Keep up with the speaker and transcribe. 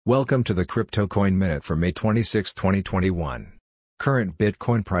Welcome to the Crypto Coin Minute for May 26, 2021. Current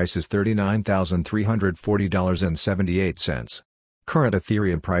Bitcoin price is $39,340.78. Current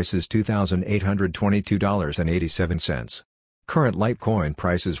Ethereum price is $2,822.87. Current Litecoin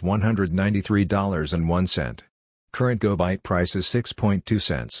price is $193.01. Current GoByte price is 6.2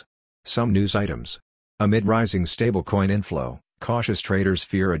 cents. Some news items. Amid rising stablecoin inflow, cautious traders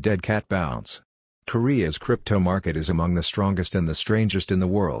fear a dead cat bounce. Korea's crypto market is among the strongest and the strangest in the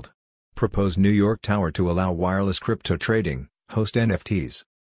world. Proposed New York Tower to allow wireless crypto trading, host NFTs.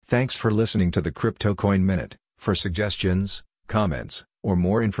 Thanks for listening to the Crypto Coin Minute. For suggestions, comments, or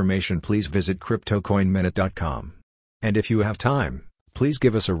more information, please visit CryptoCoinMinute.com. And if you have time, please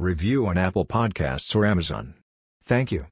give us a review on Apple Podcasts or Amazon. Thank you.